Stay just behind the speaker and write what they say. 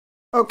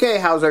Okay,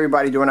 how's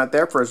everybody doing out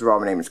there? First of all,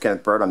 my name is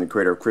Kenneth Bird. I'm the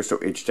creator of Crystal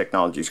Edge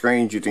Technology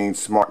Screens using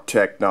smart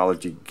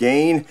technology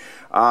gain.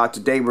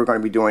 Today we're going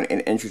to be doing an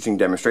interesting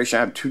demonstration.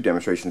 I have two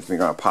demonstrations we're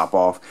going to pop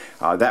off.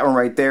 That one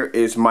right there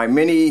is my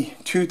mini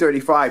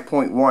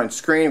 235.1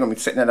 screen. I'm going to be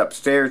setting that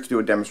upstairs to do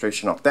a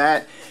demonstration of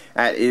that.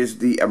 That is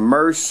the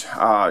Immerse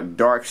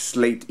dark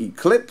slate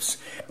eclipse.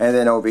 And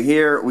then over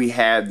here we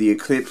have the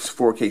Eclipse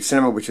 4K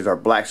Cinema, which is our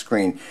black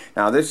screen.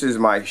 Now this is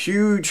my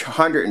huge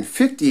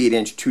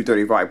 158-inch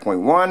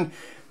 235.1.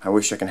 I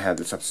wish I can have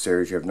this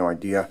upstairs. You have no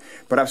idea.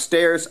 But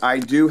upstairs I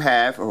do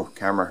have, oh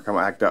camera, come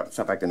on, act up,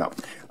 stop acting up.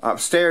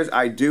 Upstairs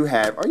I do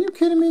have, are you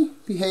kidding me?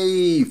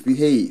 Behave.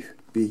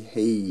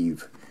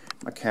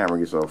 My camera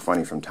gets a little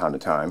funny from time to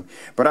time.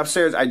 But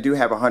upstairs I do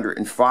have a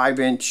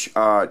 105-inch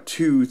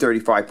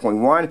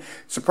 235.1.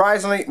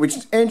 Surprisingly, which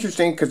is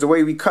interesting because the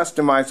way we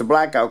customize the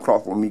blackout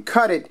cloth when we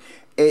cut it,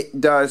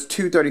 it does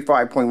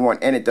 235.1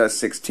 and it does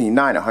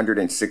 16:9,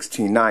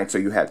 116:9. So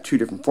you have two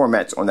different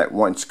formats on that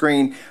one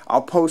screen.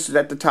 I'll post it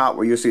at the top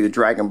where you'll see the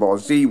Dragon Ball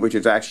Z, which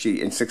is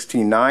actually in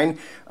 16:9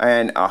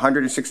 and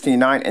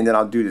 116:9. And then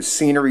I'll do the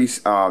scenery,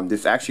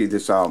 this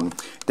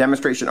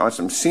demonstration on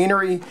some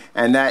scenery,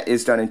 and that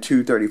is done in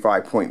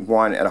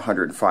 235.1 at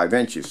 105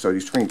 inches. So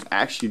these screens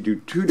actually do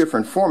two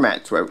different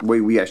formats the way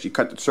we actually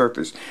cut the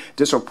surface.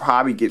 This will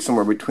probably get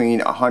somewhere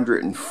between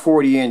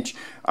 140-inch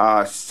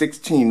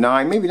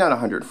 16:9, maybe not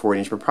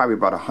 140-inch, but probably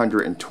about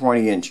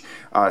 120-inch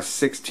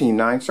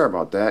 16:9. Sorry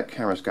about that,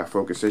 camera's got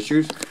focus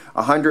issues.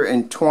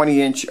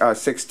 120-inch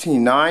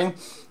 16:9.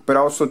 But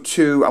also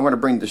too, I'm going to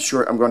bring the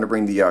short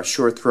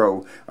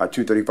throw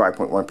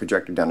 235.1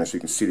 projector down there so you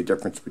can see the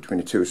difference between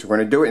the two. So we're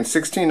going to do it in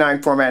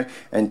 16:9 format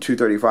and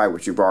 235,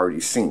 which you've already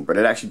seen, but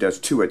it actually does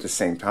two at the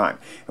same time.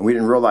 And we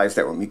didn't realize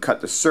that when we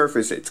cut the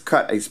surface, it's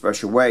cut a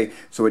special way,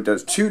 so it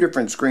does two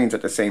different screens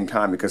at the same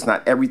time because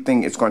not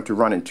everything is going to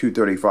run in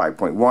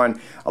 235.1.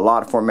 A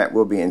lot of format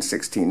will be in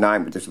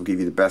 16:9, but this will give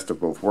you the best of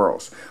both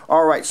worlds.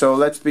 All right, so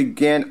let's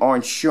begin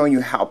on showing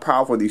you how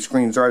powerful these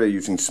screens are. They're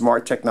using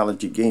smart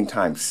technology gain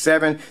times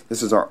 7.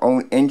 This is our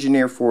own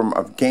engineered form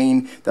of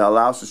gain that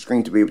allows the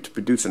screen to be able to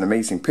produce an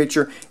amazing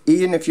picture,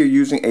 even if you're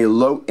using a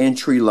low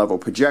entry level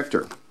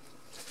projector.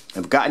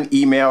 I've gotten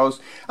emails,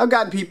 I've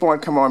gotten people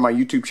come on my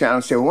YouTube channel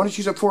and say, well, why don't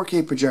you use a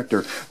 4K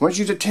projector? Why don't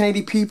you use a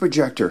 1080p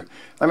projector?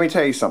 Let me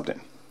tell you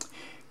something.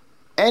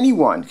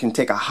 Anyone can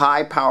take a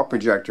high power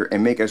projector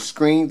and make a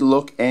screen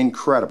look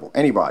incredible.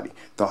 Anybody.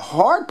 The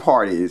hard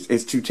part is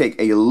to take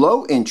a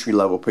low entry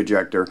level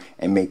projector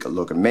and make it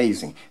look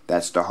amazing.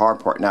 That's the hard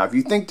part. Now, if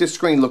you think this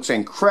screen looks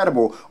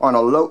incredible on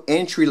a low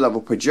entry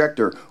level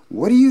projector,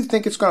 what do you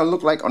think it's going to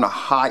look like on a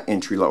high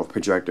entry level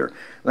projector?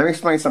 Let me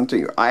explain something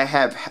to you.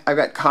 I've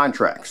got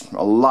contracts,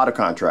 a lot of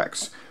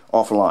contracts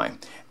offline.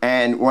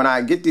 And when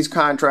I get these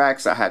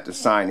contracts, I have to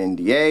sign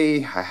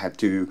NDA. I have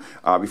to,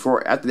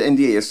 after the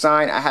NDA is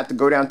signed, I have to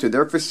go down to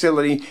their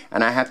facility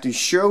and I have to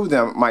show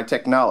them my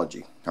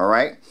technology. All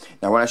right.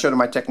 Now, when I show them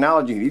my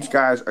technology, these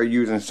guys are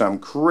using some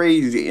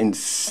crazy,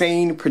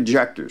 insane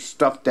projectors,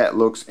 stuff that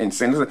looks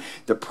insane.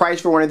 The price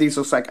for one of these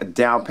looks like a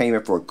down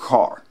payment for a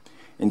car.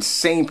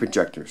 Insane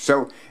projector.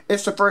 So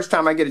it's the first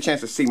time I get a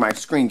chance to see my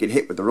screen get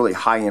hit with a really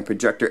high-end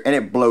projector, and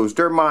it blows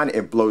their mind,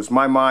 it blows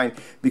my mind,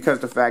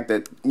 because the fact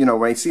that, you know,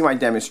 when they see my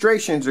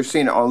demonstrations, they're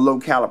seeing it on low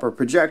caliber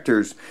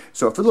projectors.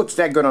 So if it looks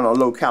that good on a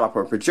low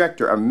caliber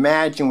projector,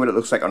 imagine what it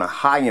looks like on a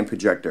high-end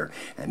projector.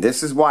 And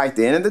this is why at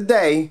the end of the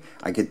day,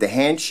 I get the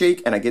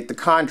handshake and I get the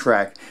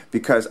contract,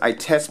 because I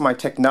test my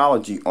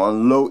technology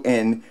on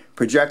low-end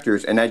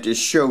projectors, and that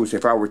just shows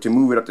if I were to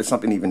move it up to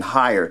something even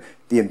higher,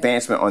 the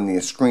advancement on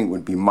the screen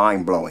would be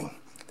mind-blowing.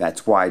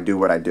 That's why I do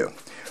what I do.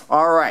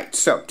 Alright,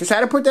 so just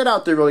had to put that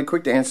out there really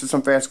quick to answer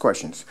some fast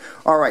questions.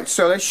 Alright,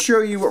 so let's show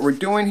you what we're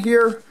doing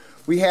here.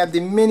 We have the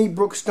mini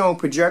Brookstone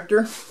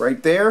projector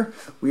right there.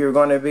 We are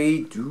going to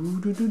be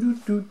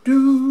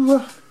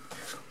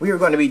we are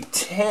going to be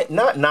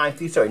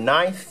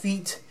 9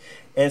 feet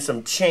and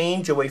some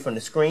change away from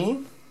the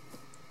screen.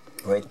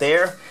 Right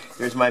there.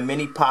 There's my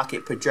mini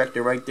pocket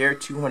projector right there,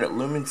 200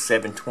 lumens,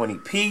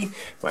 720p.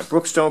 My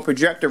Brookstone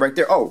projector right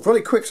there. Oh,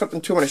 really quick,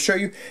 something too I want to show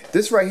you.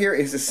 This right here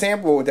is the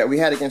sample that we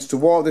had against the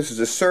wall. This is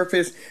the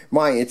surface.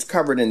 It's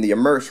covered in the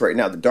Immerse right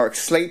now, the dark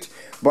slate.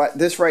 But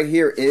this right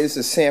here is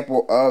a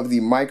sample of the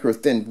micro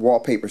thin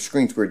wallpaper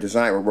screens we're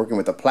designing. We're working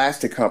with a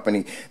plastic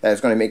company that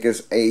is going to make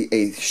us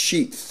a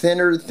sheet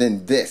thinner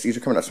than this. These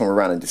are coming out somewhere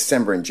around in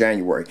December and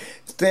January.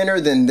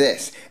 Thinner than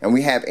this. And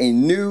we have a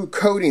new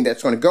coating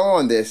that's going to go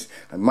on this.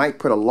 I might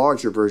put a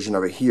larger version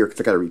of it here because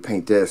I got to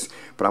repaint this,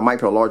 but I might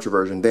put a larger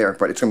version there.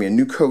 But it's going to be a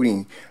new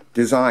coating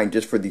designed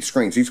just for these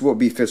screens. These will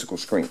be physical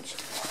screens.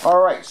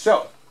 All right,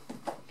 so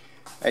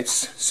let's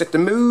set the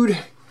mood.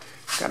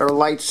 Got our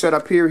lights set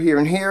up here,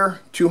 and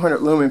here.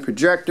 200 lumen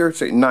projector,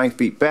 say 9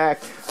 feet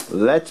back.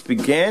 Let's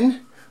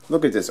begin.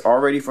 Look at this,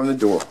 already from the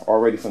door.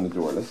 Already from the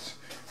door. Let's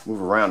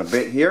move around a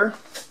bit here.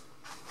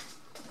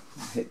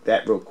 Hit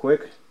that real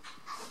quick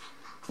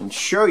and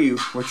show you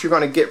what you're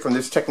going to get from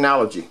this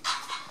technology.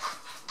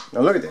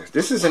 Now look at this.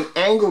 This is an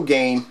angle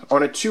gain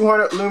on a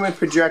 200 lumen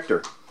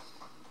projector.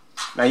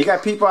 Now you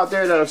got people out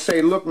there that'll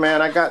say, look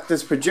man, I got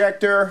this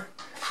projector,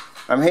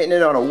 I'm hitting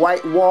it on a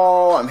white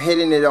wall, I'm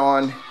hitting it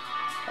on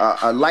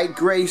a light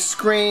gray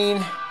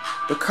screen,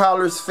 the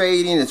color's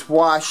fading, it's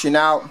washing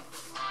out.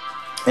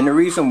 And the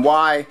reason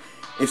why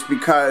is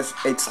because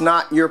it's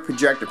not your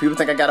projector. People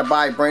think I gotta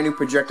buy a brand new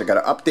projector,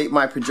 gotta update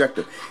my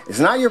projector. It's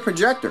not your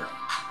projector,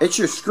 it's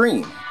your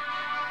screen.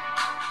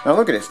 Now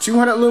look at this,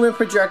 200 lumen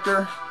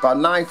projector, about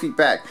 9 feet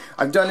back.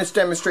 I've done this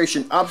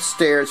demonstration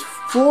upstairs,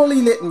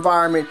 fully lit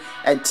environment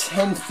at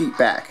 10 feet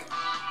back.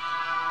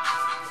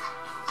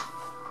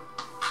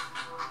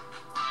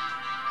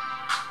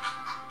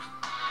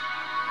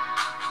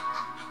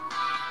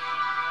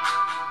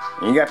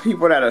 And you got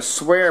people that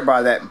swear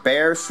by that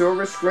bare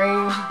silver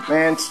screen.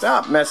 Man,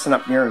 stop messing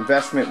up your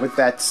investment with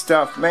that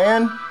stuff,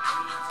 man.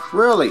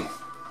 Really.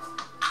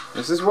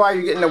 This is why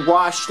you're getting a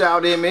washed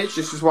out image.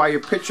 This is why your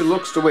picture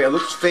looks the way it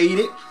looks,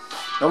 faded.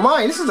 Now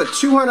mind, this is a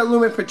 200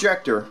 lumen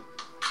projector.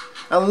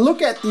 Now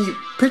look at the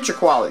picture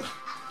quality.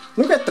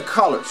 Look at the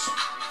colors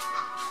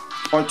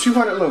on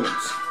 200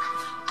 lumens.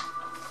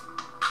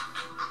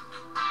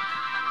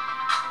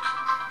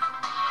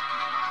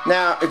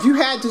 Now, if you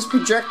had this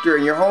projector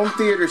in your home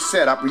theater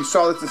setup, or you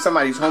saw this in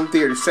somebody's home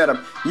theater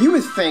setup, you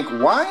would think,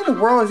 why in the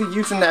world is he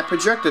using that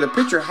projector? The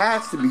picture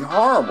has to be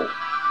horrible.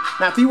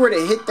 Now, if you were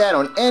to hit that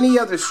on any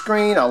other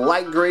screen, a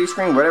light gray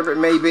screen, whatever it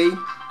may be,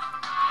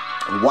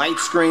 a white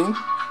screen,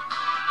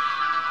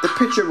 the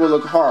picture will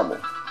look horrible.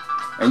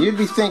 And you'd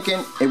be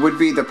thinking it would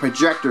be the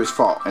projector's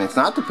fault. And it's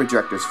not the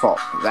projector's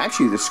fault. It's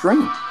actually the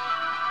screen.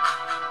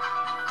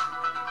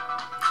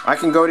 I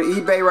can go to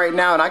eBay right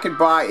now and I could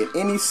buy an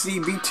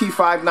NEC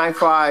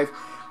VT595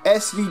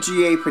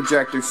 SVGA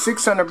projector,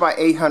 600 by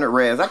 800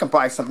 res. I can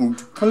buy something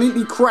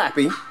completely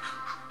crappy,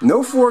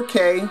 no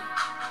 4K,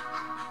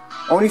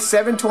 only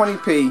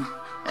 720p,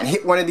 and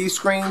hit one of these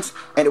screens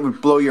and it would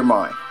blow your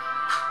mind.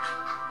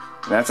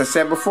 And as I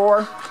said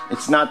before,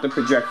 it's not the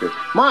projector.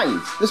 Mind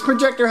you, this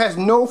projector has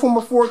no form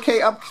of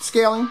 4K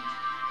upscaling,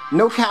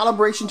 no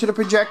calibration to the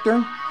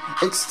projector.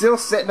 It's still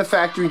set in the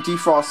factory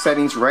default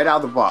settings right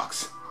out of the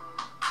box.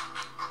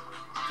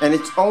 And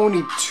it's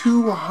only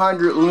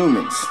 200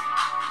 lumens.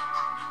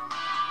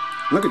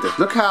 Look at this.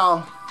 Look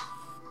how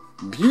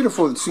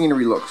beautiful the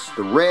scenery looks.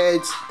 The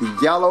reds, the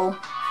yellow.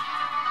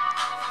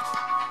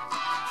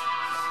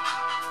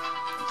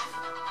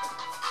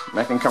 And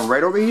I can come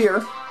right over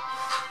here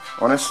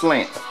on a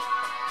slant.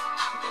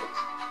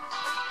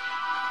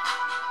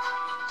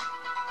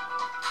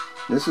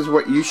 This is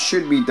what you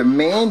should be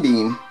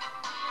demanding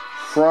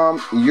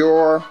from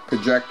your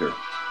projector.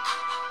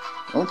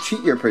 Don't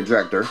cheat your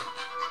projector.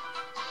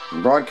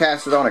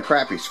 Broadcast it on a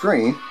crappy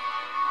screen.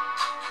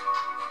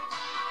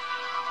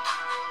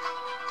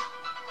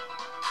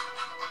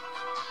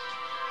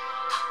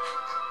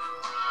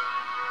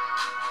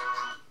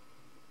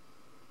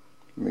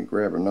 Let me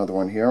grab another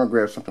one here. I'll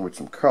grab something with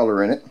some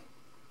color in it.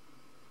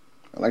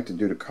 I like to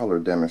do the color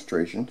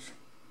demonstrations.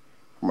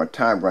 When my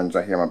time runs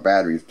out here, my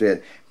battery's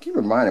dead. I keep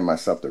reminding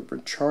myself to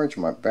recharge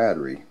my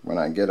battery when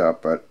I get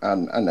up, but I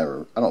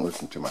don't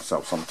listen to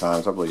myself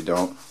sometimes. I really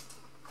don't.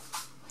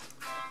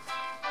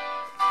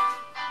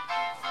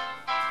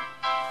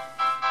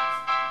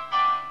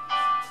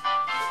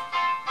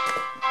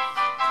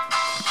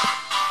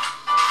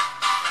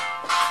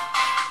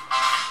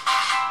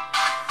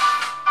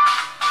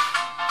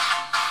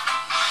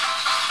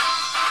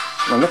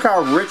 And look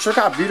how rich, look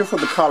how beautiful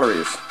the color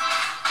is.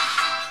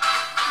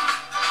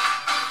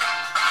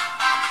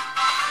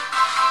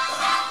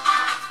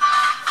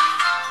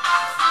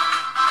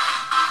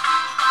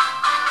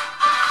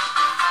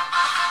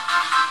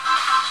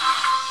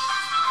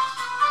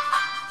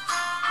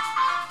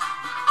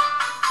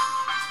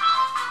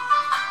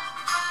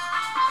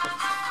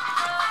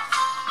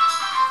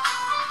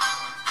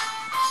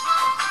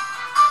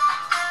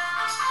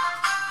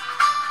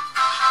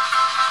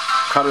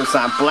 Color's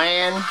not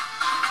bland.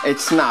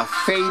 It's not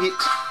faded.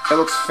 It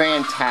looks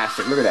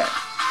fantastic. Look at that.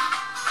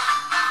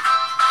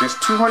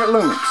 Just 200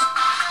 lumens.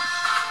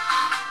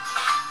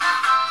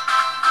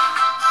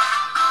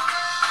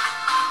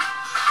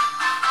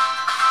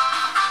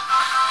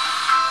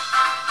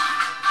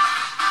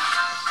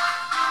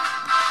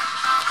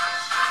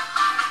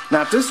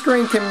 Now, if this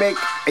screen can make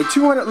a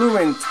 200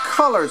 lumen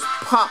colors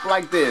pop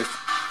like this,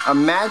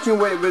 imagine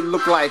what it would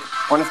look like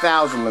on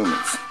 1,000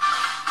 lumens.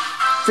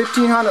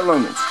 1,500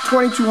 lumens,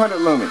 2,200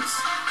 lumens.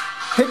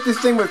 Hit this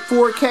thing with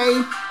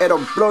 4K,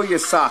 it'll blow your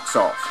socks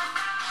off.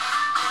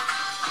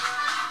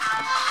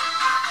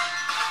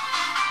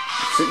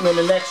 Sitting in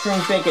the next screen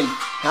thinking,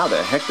 how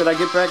the heck did I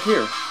get back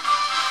here?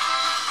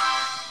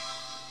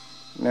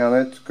 Now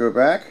let's go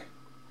back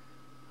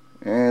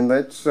and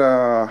let's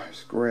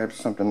grab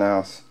something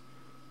else.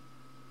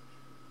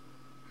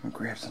 I'll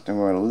grab something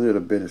with a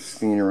little bit of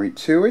scenery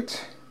to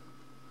it.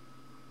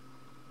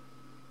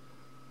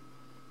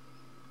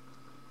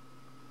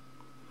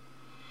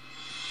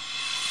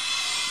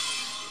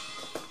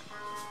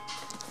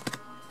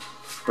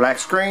 Black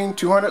screen,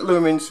 200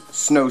 lumens,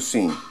 snow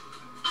scene.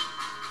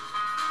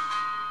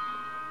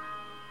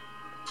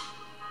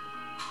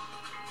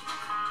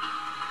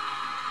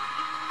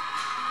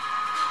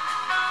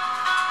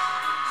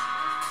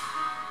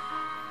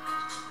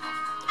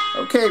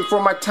 Okay,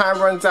 before my time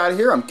runs out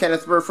here, I'm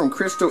Kenneth Bird from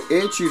Crystal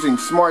Edge using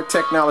Smart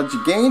Technology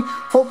Gain.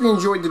 Hope you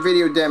enjoyed the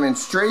video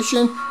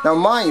demonstration. Now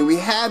mind you, we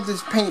have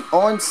this paint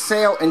on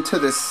sale until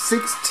the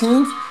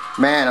 16th.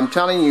 Man, I'm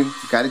telling you, you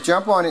gotta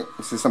jump on it.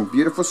 This is some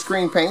beautiful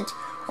screen paint.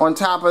 On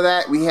top of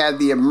that, we have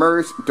the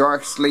Immerse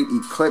Dark Slate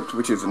Eclipse,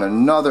 which is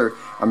another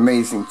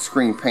amazing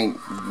screen paint.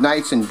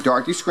 Nice and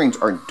dark. These screens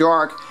are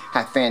dark,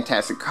 have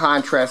fantastic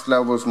contrast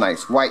levels,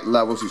 nice white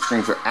levels. These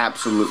screens are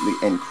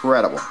absolutely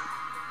incredible.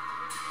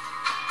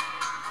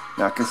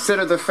 Now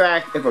consider the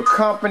fact, if a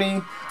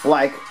company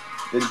like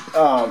the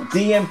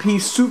DMP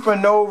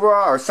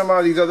Supernova or some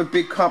of these other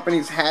big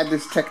companies had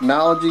this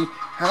technology,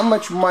 how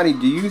much money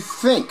do you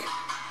think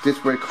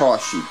this would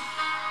cost you?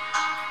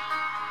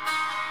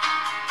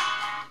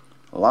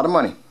 A lot of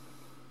money.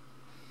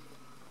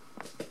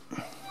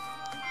 I'm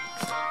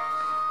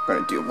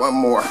gonna do one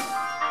more.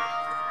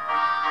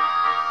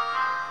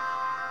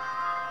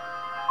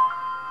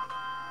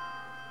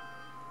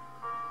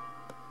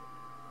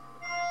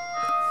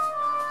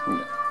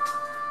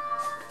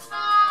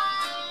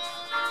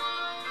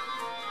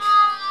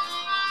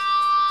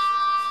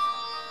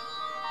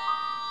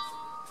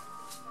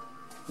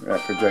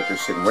 That projector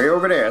sitting way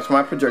over there. That's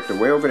my projector,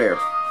 way over there.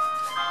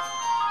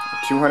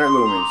 200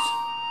 lumens.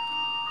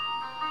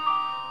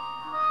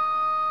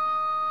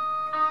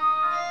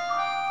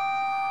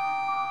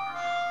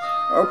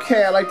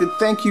 Okay, I'd like to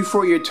thank you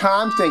for your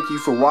time. Thank you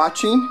for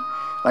watching.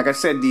 Like I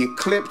said, the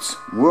Eclipse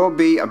will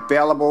be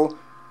available.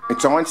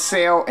 It's on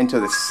sale until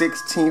the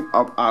 16th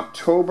of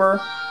October.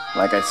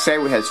 Like I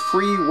said, it has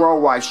free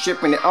worldwide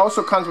shipping. It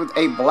also comes with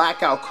a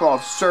blackout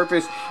cloth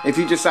surface. If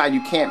you decide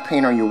you can't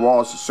paint on your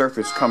walls, the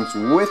surface comes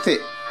with it.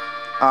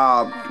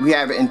 We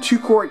have it in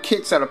 2-quart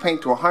kits that'll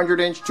paint to 100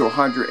 inch to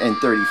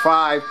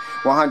 135,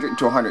 100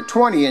 to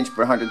 120 inch, but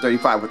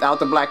 135 without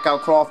the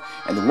blackout cloth.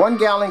 And the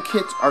 1-gallon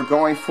kits are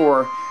going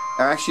for,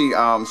 the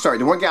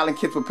 1-gallon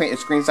kits will paint a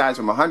screen size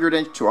from 100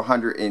 inch to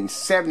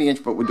 170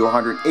 inch, but we'll do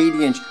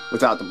 180 inch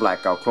without the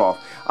blackout cloth.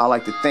 I'd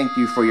like to thank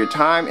you for your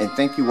time and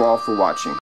thank you all for watching.